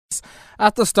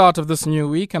at the start of this new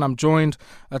week, and I'm joined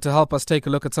to help us take a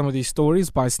look at some of these stories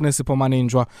by Sinesipho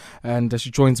Maninjwa, and she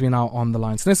joins me now on the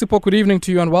line. Sinesipho, good evening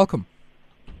to you and welcome.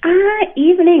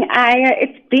 Evening, Aya.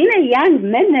 It's been a young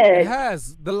minute. It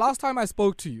has. The last time I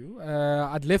spoke to you,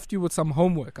 I'd left you with some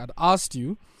homework. I'd asked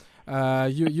you,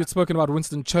 you'd spoken about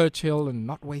Winston Churchill and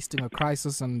not wasting a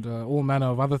crisis and all manner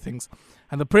of other things.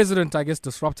 And the president, I guess,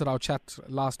 disrupted our chat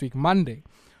last week, Monday.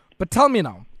 But tell me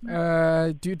now,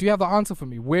 do you have the answer for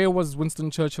me? Where was Winston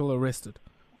Churchill arrested?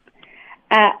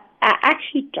 I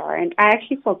actually don't. I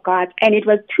actually forgot. And it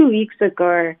was 2 weeks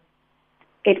ago.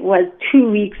 It was 2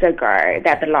 weeks ago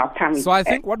that the last time we So I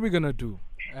think what we're going to do...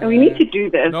 we need to do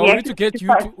this. No, we need to get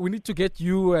you. We need to get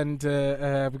you, and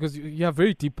because you have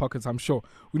very deep pockets, I'm sure.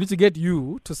 We need to get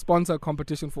you to sponsor a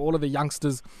competition for all of the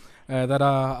youngsters that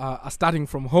are starting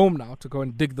from home now to go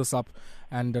and dig this up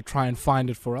and try and find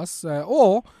it for us,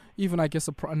 or even, I guess,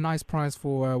 a nice prize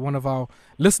for one of our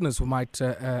listeners who might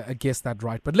guess that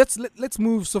right. But let's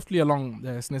move swiftly along,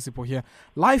 Sinesipho here.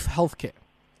 Life Healthcare.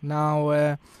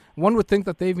 Now, one would think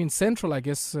that they've been central, I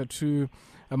guess, to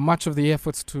much of the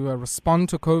efforts to respond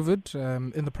to COVID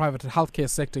in the private healthcare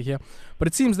sector here. But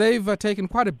it seems they've taken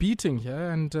quite a beating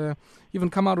here and even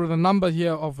come out with a number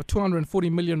here of 240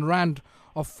 million rand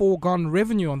of foregone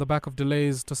revenue on the back of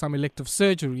delays to some elective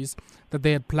surgeries that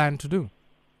they had planned to do.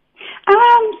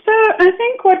 So I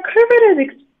think what COVID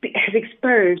has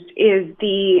exposed is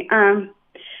the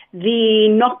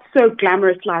not so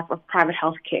glamorous life of private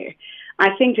healthcare.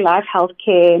 I think Life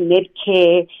Healthcare,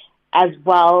 Medcare, as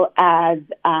well as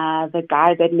the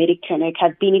guys at Mediclinic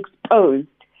have been exposed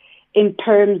in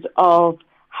terms of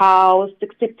how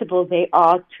susceptible they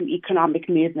are to economic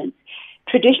movements.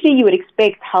 Traditionally, you would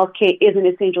expect healthcare is an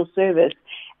essential service,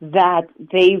 that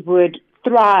they would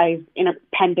thrive in a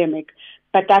pandemic,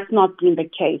 but that's not been the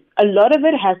case. A lot of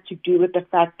it has to do with the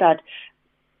fact that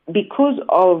because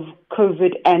of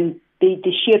COVID and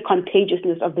the sheer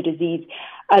contagiousness of the disease,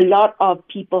 a lot of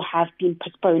people have been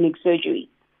postponing surgery.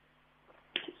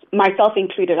 Myself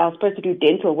included, I was supposed to do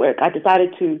dental work. I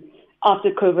decided to,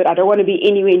 after COVID, I don't want to be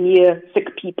anywhere near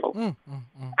sick people.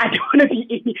 I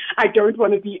don't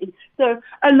want to be. So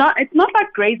a lot. It's not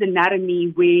like Grey's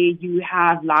Anatomy where you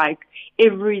have like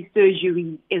every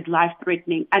surgery is life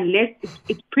threatening, unless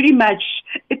it's pretty much.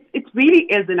 It really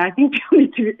isn't. I think people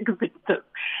need to accept this.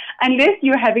 Unless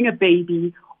you're having a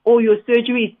baby or your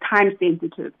surgery is time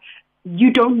sensitive,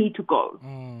 you don't need to go.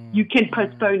 You can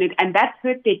postpone it. And that's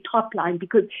hurt their top line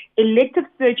because elective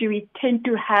surgeries tend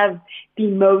to have the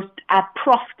most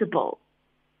profitable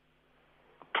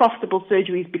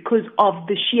surgeries because of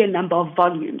the sheer number of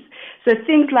volumes. So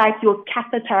things like your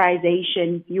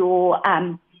catheterization, your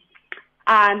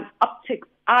optic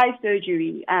eye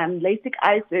surgery, LASIK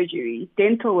eye surgery,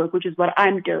 dental work, which is what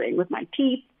I'm doing with my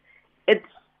teeth. It's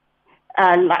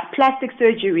like plastic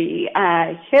surgery,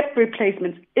 hip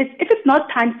replacements. If it's not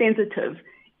time sensitive,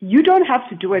 you don't have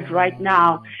to do it right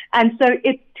now. And so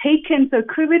so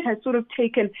COVID has sort of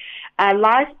taken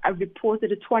Life. I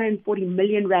reported a 240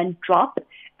 million rand drop,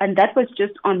 and that was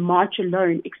just on March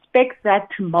alone. Expect that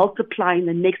to multiply in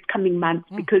the next coming months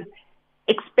because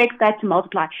expect that to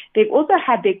multiply. They've also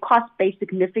had their cost base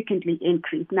significantly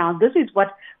increase. Now, this is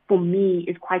what, for me,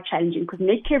 is quite challenging because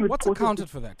Medcare reported... What's accounted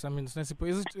for that? I mean, is it the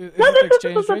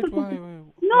exchange rate?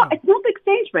 No, it's not the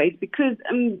exchange rate because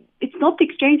it's not the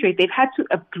exchange rate. They've had to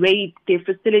upgrade their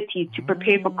facilities to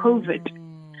prepare for COVID.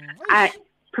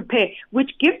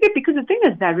 Which gives you, because the thing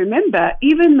is that, remember,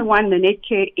 even the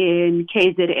Netcare in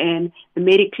KZN, the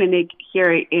Mediclinic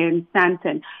here in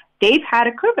Sandton, they've had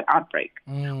a COVID outbreak,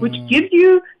 which gives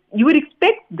you would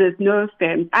expect this, no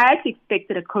offense. I actually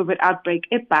expected a COVID outbreak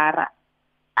at Bara.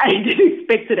 I didn't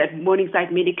expect it at Morningside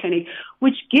Mediclinic,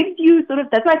 which gives you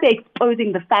that's why they're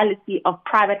exposing the fallacy of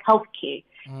private healthcare,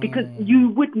 because you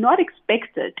would not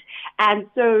expect it. And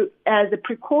so as a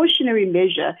precautionary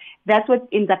measure, that's what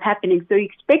ends up happening. So you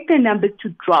expect the numbers to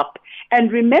drop.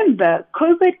 And remember,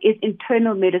 COVID is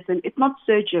internal medicine. It's not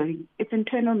surgery. It's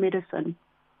internal medicine.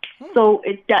 So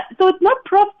it's not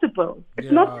profitable.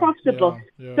 It's not profitable.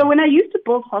 Yeah. So when I used to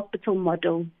build hospital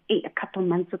models a couple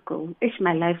months ago, it's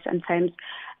my life sometimes,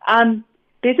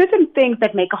 there's certain things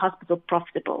that make a hospital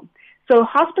profitable. So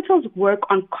hospitals work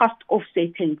on cost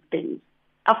offsetting things.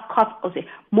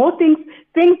 More things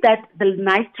that the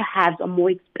nice to have are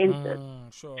more expensive.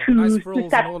 Nice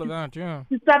frills and all of that, yeah.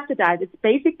 To subsidize. It's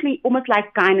basically almost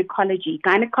like gynecology.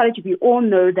 Gynecology, we all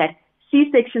know that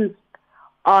C-sections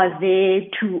are there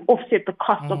to offset the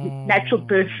cost of natural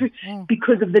birth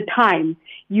because of the time.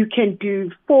 You can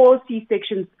do 4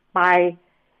 C-sections by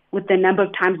with the number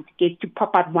of times it gets to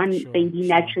pop out one baby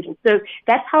naturally. So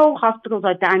that's how hospitals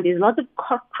are done. There's lots of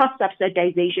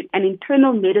cross-subsidization, and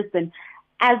internal medicine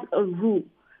as a rule,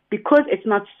 because it's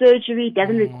not surgery,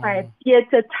 doesn't require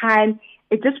theater time,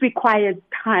 it just requires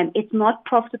time. It's not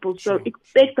profitable. So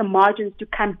expect the margins to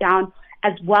come down,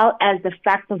 as well as the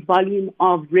fact of volume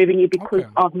of revenue because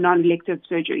of non-elective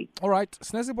surgery. All right,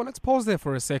 Sinesipho, let's pause there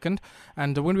for a second.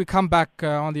 And when we come back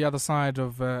on the other side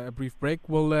of a brief break,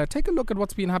 we'll take a look at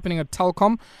what's been happening at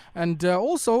Telkom and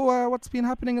also what's been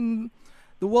happening in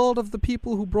the world of the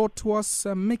people who brought to us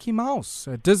Mickey Mouse.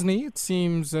 Disney, it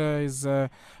seems, is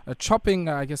chopping,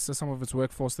 I guess, some of its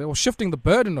workforce there, or shifting the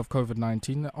burden of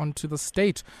COVID-19 onto the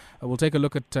state. We'll take a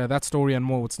look at that story and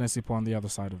more with Sinesipho on the other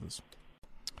side of this.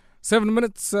 7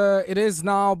 minutes, it is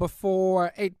now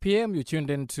before 8 p.m. You're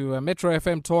tuned into Metro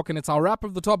FM Talk, and it's our wrap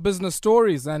of the top business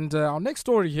stories. And our next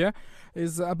story here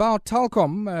is about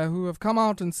Telkom, who have come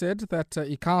out and said that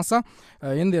Icasa,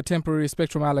 in their temporary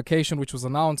spectrum allocation, which was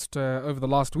announced over the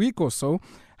last week or so,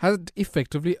 had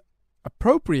effectively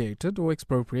appropriated or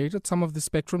expropriated some of the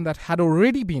spectrum that had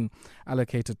already been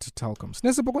allocated to Telkom.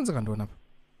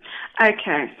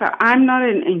 Okay, so I'm not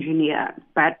an engineer,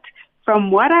 but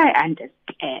from what I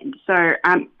understand, so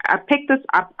I picked this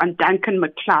up on Duncan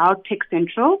McLeod, Tech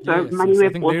Central. So yes, I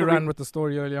think they ran with the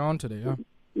story earlier on today.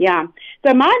 Yeah.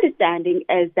 So my understanding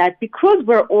is that because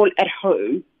we're all at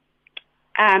home,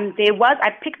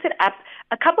 I picked it up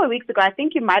a couple of weeks ago. I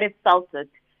think you might have felt it.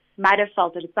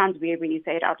 It sounds weird when you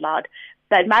say it out loud,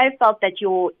 but might have felt that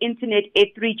your internet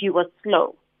 3G was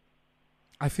slow.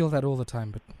 I feel that all the time,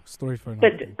 but story for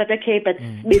another day. But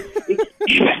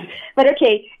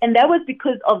okay, and that was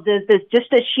because of this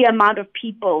just a sheer amount of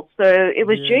people. So it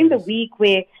was during the week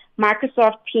where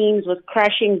Microsoft Teams was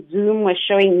crashing, Zoom was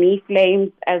showing me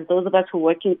flames as those of us who are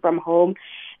working from home.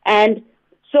 And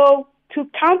so to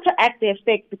counteract the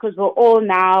effect, because we're all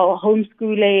now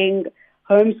homeschooling,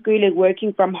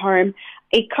 working from home,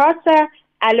 Icasa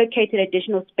allocated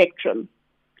additional spectrum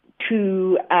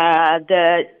to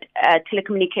the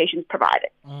telecommunications provider.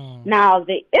 Now,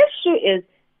 the issue is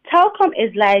Telkom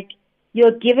is like,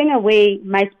 you're giving away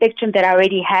my spectrum that I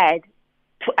already had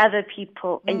to other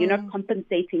people, and you're not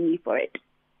compensating me for it.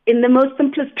 In the most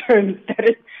simplest terms, that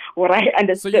is what I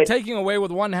understood. So you're taking away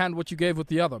with one hand what you gave with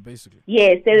the other, basically.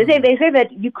 Yes, they say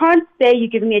that you can't say you're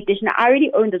giving me additional. I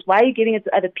already own this. Why are you giving it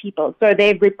to other people? So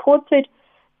they've reported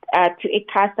to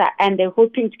Icasa, and they're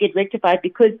hoping to get rectified,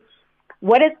 because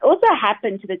what has also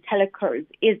happened to the telecos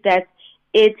is that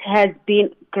it has been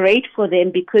great for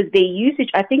them, because their usage,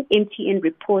 I think MTN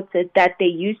reported that their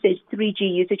 3G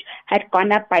usage had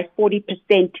gone up by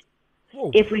 40%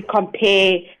 if we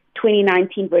compare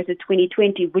 2019 versus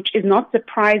 2020, which is not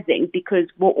surprising because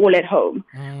we're all at home.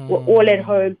 We're all at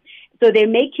home. So they're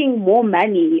making more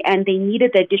money, and they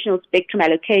needed the additional spectrum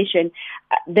allocation.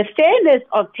 The fairness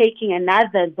of taking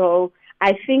another, though,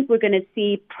 I think we're going to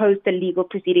see post the legal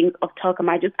proceedings of Telkom.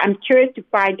 I'm curious to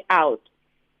find out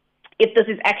if this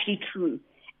is actually true.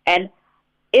 And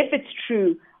if it's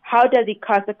true, how does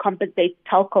Icasa compensate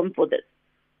Telkom for this?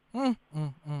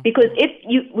 Because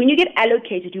when you get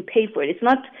allocated, you pay for it. It's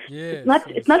not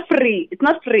free. It's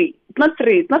not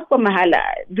for mahala.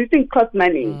 This thing costs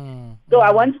money. So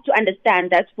I wanted to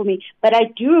understand that for me. But I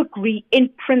do agree in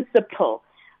principle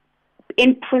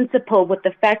with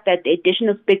the fact that the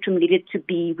additional spectrum needed to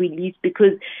be released,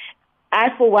 because I,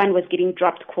 for one, was getting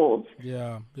dropped calls.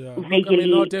 Regularly.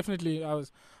 No, definitely. I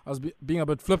was being a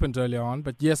bit flippant earlier on,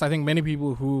 but yes, I think many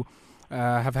people who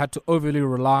have had to overly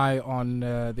rely on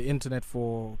the internet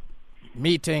for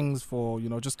meetings, for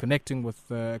just connecting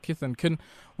with kith and kin,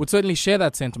 would certainly share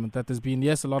that sentiment, that there's been,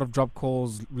 yes, a lot of drop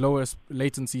calls, lower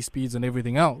latency speeds and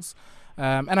everything else.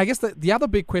 And I guess the other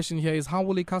big question here is, how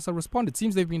will Icasa respond? It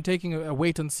seems they've been taking a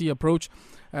wait-and-see approach,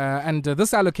 and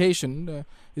this allocation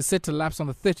is set to lapse on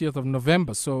the 30th of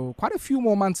November, so quite a few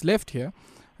more months left here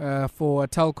for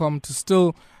Telkom to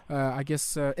still,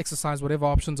 exercise whatever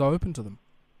options are open to them.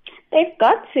 They've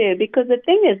got to, because the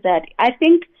thing is that I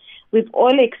think we've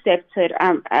all accepted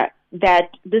that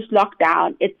this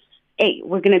lockdown,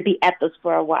 we're going to be at this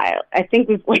for a while. I think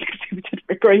we've all accepted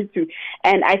we're going to.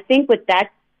 And I think with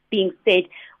that being said,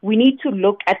 we need to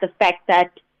look at the fact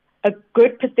that a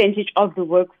good percentage of the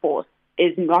workforce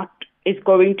is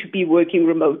going to be working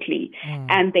remotely,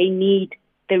 and they need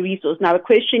the resource. Now, the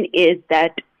question is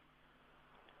that,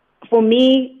 for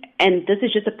me, and this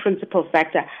is just a principal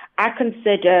factor, I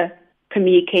consider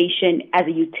communication as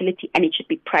a utility, and it should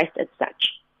be priced as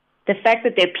such. The fact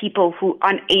that there are people who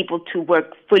aren't able to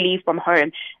work fully from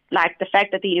home, like the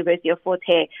fact that the University of Fort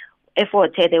Hare,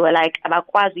 they were like,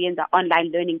 abakwazi in the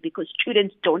online learning because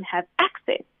students don't have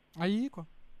access.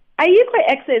 I use my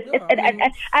access.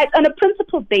 Yeah, On a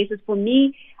principle basis, for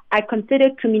me, I consider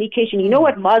communication. You know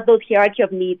what Maslow's hierarchy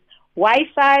of needs?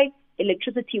 Wi-Fi,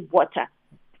 electricity, water.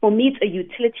 For me, it's a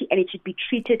utility, and it should be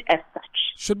treated as such.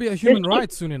 Should be a human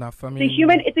right soon enough. I mean,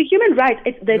 it's a human right.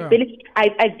 It's the ability.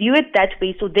 I view it that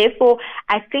way. So therefore,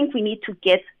 I think we need to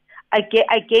get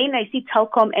again. I see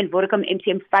Telkom and Vodacom,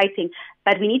 MTN fighting,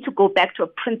 but we need to go back to a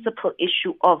principal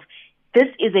issue of this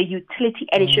is a utility,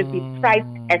 and it should be priced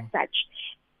as such.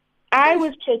 I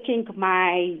was checking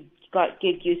my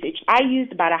gig usage. I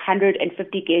used about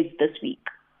 150 gigs this week,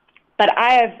 but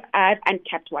I have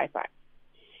uncapped Wi-Fi.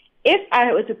 If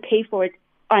I were to pay for it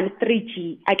on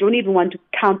 3G, I don't even want to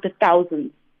count the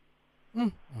thousands.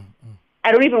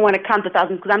 I don't even want to count the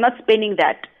thousands because I'm not spending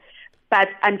that. But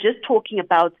I'm just talking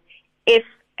about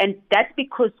and that's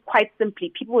because quite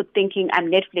simply people were thinking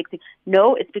I'm Netflixing.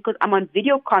 No, it's because I'm on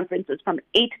video conferences from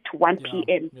 8 to 1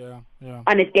 p.m.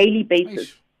 On a daily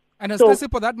basis. And as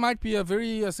Sinesipho, that might be a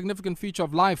very significant feature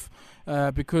of life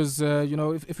because,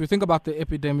 if you think about the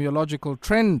epidemiological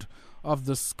trend of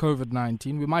this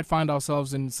COVID-19, we might find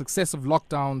ourselves in successive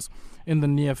lockdowns in the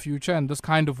near future, and this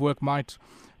kind of work might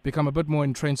become a bit more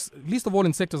entrenched, least of all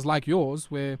in sectors like yours,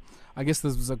 where I guess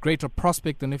there's a greater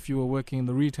prospect than if you were working in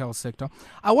the retail sector.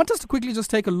 I want us to quickly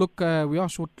just take a look. We are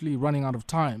shortly running out of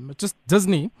time. Just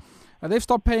Disney. They've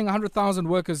stopped paying 100,000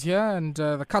 workers here, and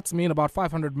the cuts mean about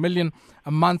 500 million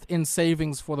a month in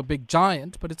savings for the big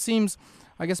giant. But it seems,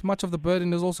 I guess, much of the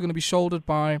burden is also going to be shouldered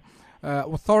by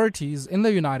authorities in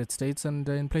the United States and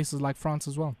in places like France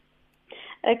as well.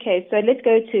 Okay, so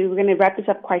we're going to wrap this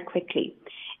up quite quickly.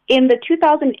 In the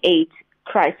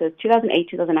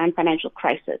 2008-2009 financial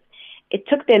crisis, it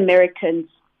took the Americans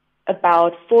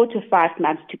about 4 to 5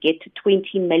 months to get to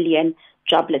 20 million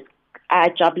jobless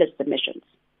submissions.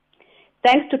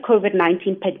 Thanks to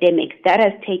COVID-19 pandemic, that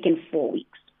has taken 4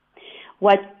 weeks.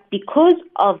 Because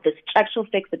of the structural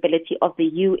flexibility of the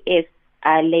U.S.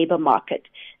 labor market,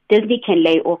 Disney can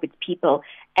lay off its people.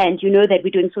 And you know that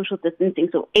we're doing social distancing,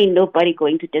 so ain't nobody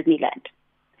going to Disneyland,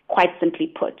 quite simply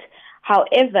put.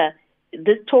 However,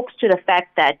 this talks to the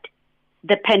fact that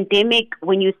the pandemic,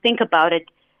 when you think about it,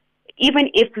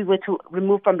 even if we were to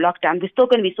remove from lockdown, we're still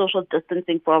going to be social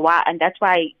distancing for a while. And that's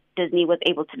why Disney was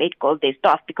able to let go of their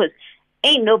staff, because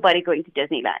ain't nobody going to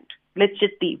Disneyland. It's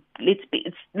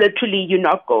literally, you're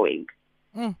not going.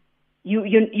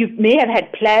 You may have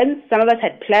had plans. Some of us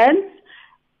had plans,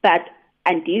 but,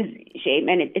 and this shame,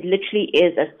 and it literally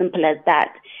is as simple as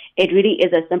that. It really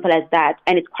is as simple as that.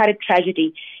 And it's quite a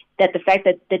tragedy that the fact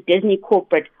that the Disney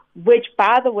corporate, which,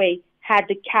 by the way, has had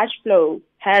the cash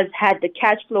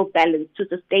flow balance to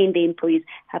sustain the employees,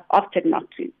 have opted not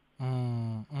to.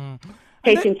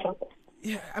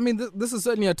 Yeah, I mean, this is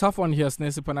certainly a tough one here,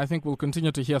 Sinesipho, and I think we'll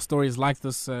continue to hear stories like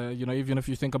this, even if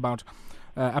you think about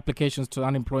applications to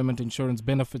unemployment insurance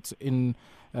benefits in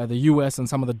the U.S. and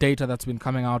some of the data that's been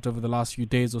coming out over the last few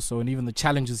days or so, and even the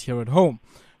challenges here at home.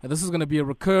 This is going to be a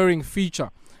recurring feature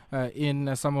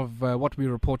in some of what we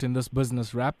report in this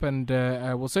business wrap, and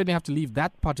we'll certainly have to leave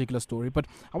that particular story. But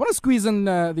I want to squeeze in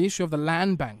the issue of the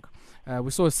land bank.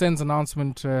 We saw a SENS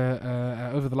announcement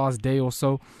over the last day or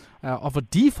so of a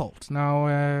default.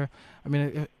 Now,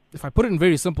 if I put it in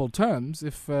very simple terms,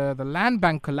 if the land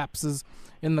bank collapses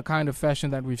in the kind of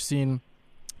fashion that we've seen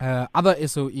other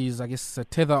SOEs, I guess,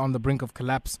 tether on the brink of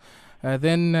collapse,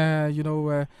 then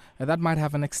that might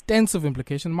have an extensive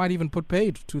implication, might even put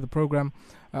paid to the program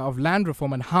of land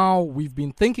reform and how we've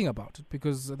been thinking about it,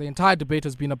 because the entire debate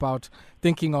has been about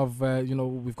thinking of,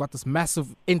 we've got this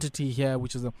massive entity here,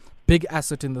 which is a big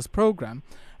asset in this program,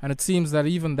 and it seems that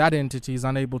even that entity is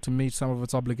unable to meet some of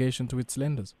its obligation to its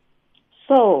lenders.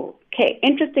 So, okay,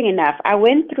 interesting enough, I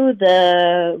went through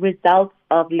the results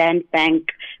of Land Bank,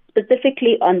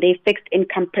 specifically on their fixed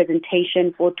income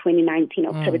presentation for 2019,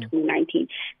 October 2019.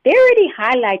 They already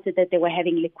highlighted that they were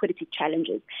having liquidity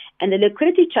challenges. And the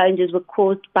liquidity challenges were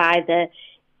caused by the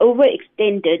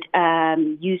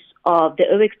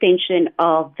overextension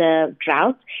of the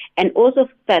drought, and also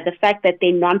the fact that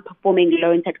their non-performing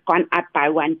loans had gone up by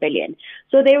 1 billion.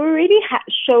 So they were already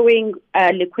showing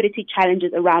liquidity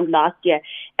challenges around last year,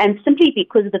 and simply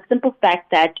because of the simple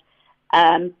fact that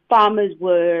farmers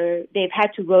they've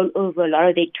had to roll over a lot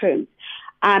of their terms.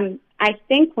 I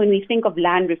think when we think of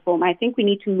land reform, I think we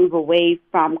need to move away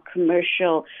from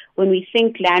commercial. When we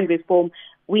think land reform,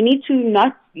 we need to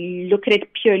not look at it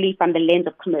purely from the lens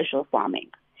of commercial farming,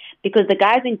 because the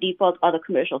guys in default are the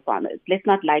commercial farmers. Let's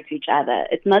not lie to each other.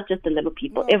 It's not just the little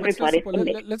people. No, everybody.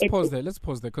 Let's pause there,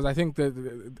 because I think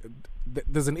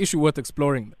there's an issue worth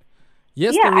exploring.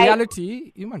 Yes, the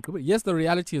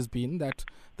reality has been that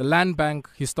the land bank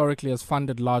historically has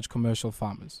funded large commercial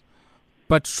farmers.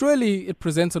 But surely it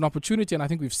presents an opportunity, and I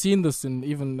think we've seen this in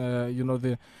even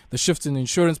the shifts in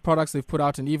insurance products they've put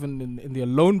out, and even in their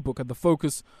loan book, at the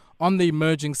focus on the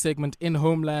emerging segment in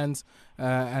homelands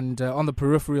and on the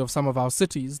periphery of some of our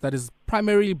cities that is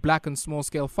primarily black and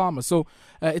small-scale farmers. So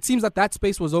it seems that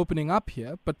space was opening up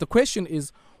here. But the question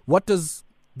is, what does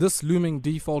this looming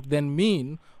default then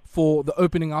mean for the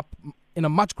opening up in a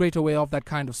much greater way of that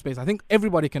kind of space? I think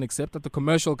everybody can accept that the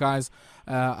commercial guys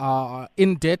are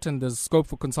in debt, and there's scope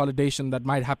for consolidation that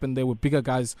might happen there where bigger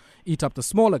guys eat up the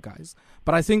smaller guys.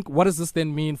 But I think, what does this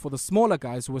then mean for the smaller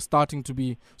guys who are starting to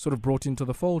be sort of brought into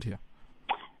the fold here?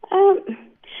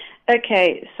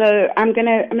 Okay, so I'm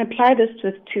gonna apply this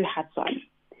with two hats on.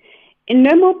 In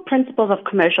normal principles of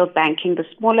commercial banking, the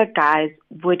smaller guys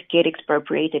would get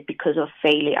expropriated because of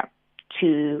failure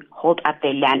to hold up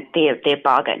their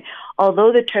bargain.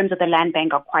 Although the terms of the land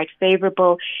bank are quite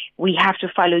favorable, we have to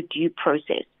follow due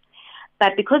process.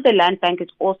 But because the land bank is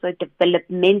also a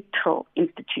developmental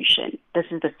institution, this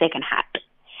is the second hat.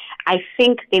 I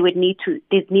think there needs to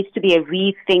be a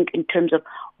rethink in terms of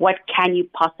what can you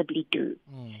possibly do,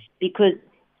 because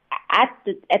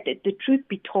the truth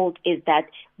be told is that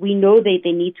we know that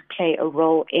they need to play a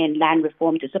role in land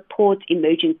reform to support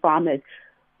emerging farmers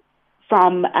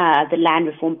from the land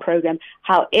reform program.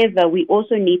 However, we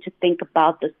also need to think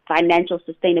about the financial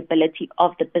sustainability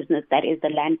of the business that is the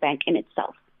land bank in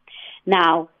itself.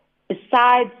 Now,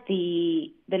 besides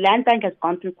the land bank has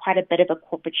gone through quite a bit of a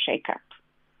corporate shakeup.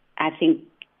 I think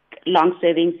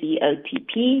long-serving CEO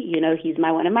TP, he's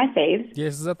one of my faves.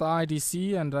 Yes, he's at the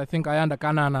IDC, and I think Ayanda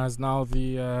Kanana is now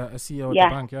the CEO of the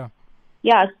bank.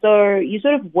 Yeah, so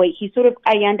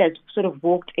Ayanda has sort of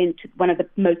walked into one of the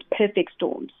most perfect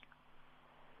storms.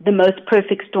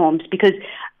 Because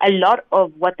a lot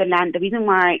of the reason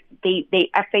why they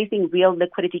are facing real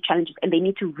liquidity challenges and they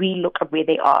need to relook at where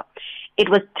they are. It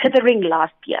was tithering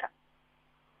last year.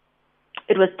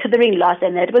 And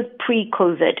that was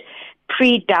pre-COVID,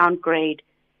 pre-downgrade,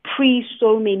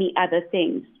 pre-so many other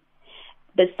things.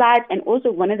 Besides, and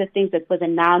also one of the things that was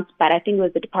announced, but I think it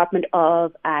was the Department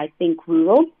of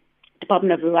Rural,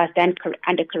 I stand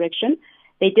under correction.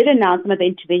 They did announce some of the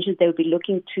interventions they would be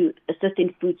looking to assist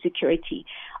in food security.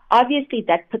 Obviously,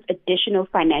 that puts additional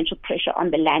financial pressure on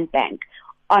the land bank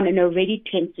on an already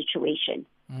tense situation.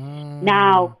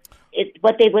 Now,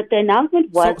 what the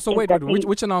announcement was... So wait,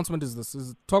 which announcement is this?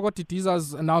 Is Thoko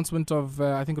Titiza's announcement of,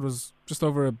 I think it was just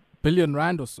over R1 billion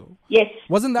or so? Yes.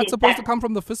 Wasn't that supposed to come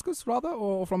from the fiscus, rather,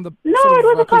 or from the it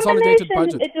was a consolidated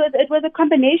combination. budget? It was a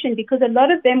combination, because a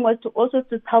lot of them was to also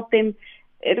to help them.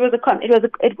 It was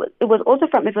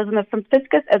from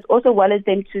fiscus as also well as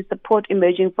them to support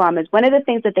emerging farmers. One of the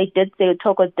things that they did say,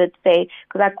 Thoko did say,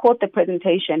 because I caught the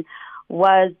presentation,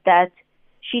 was that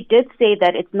she did say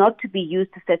that it's not to be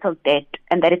used to settle debt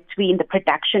and that it's to be in the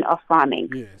production of farming.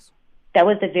 Yes. That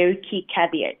was the very key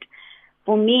caveat.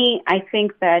 For me, I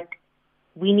think that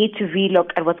we need to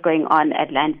relook at what's going on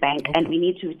at Land Bank, and we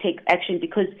need to take action,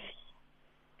 because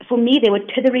for me, they were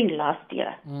tithering last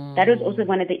year. That was also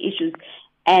one of the issues.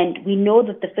 And we know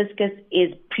that the fiscus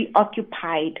is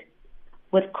preoccupied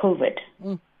with COVID.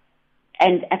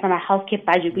 And from a healthcare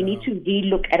budget, we need to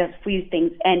relook at a few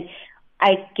things. And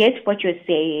I get what you're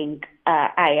saying,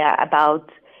 Aya, about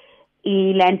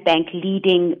Land Bank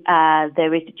leading the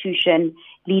restitution,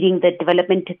 leading the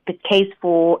development, the case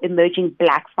for emerging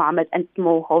black farmers and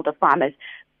smallholder farmers.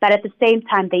 But at the same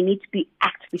time, they need to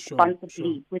act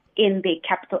responsibly within their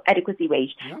capital adequacy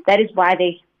range. Yeah.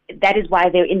 That is why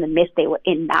they're in the mess they were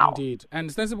in now. Indeed. And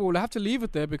Sinesipho, we'll have to leave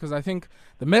it there, because I think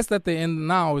the mess that they're in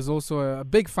now is also a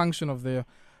big function of their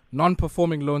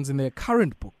non-performing loans in their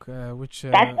current book, which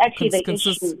that's actually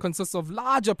consists of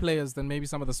larger players than maybe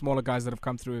some of the smaller guys that have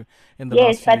come through in the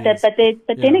last few years.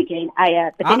 Then again,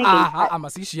 Aya,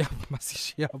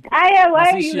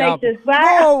 why are you like this?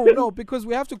 No, because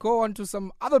we have to go on to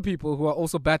some other people who are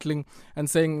also battling and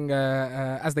saying,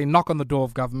 as they knock on the door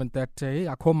of government, that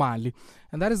akomali,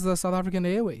 and that is the South African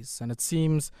Airways, and it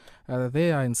seems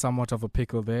they are in somewhat of a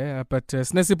pickle there. But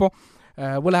Sinesipho,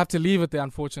 we'll have to leave it there,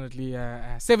 unfortunately.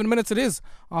 7 minutes it is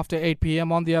after 8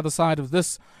 p.m. On the other side of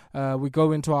this, we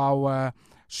go into our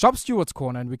Shop Stewards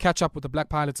Corner and we catch up with the Black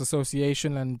Pilots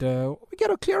Association, and we get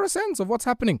a clearer sense of what's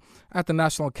happening at the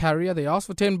national carrier. They asked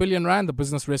for 10 billion rand, the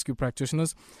business rescue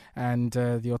practitioners, and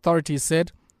the authorities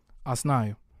said,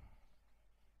 asnayo.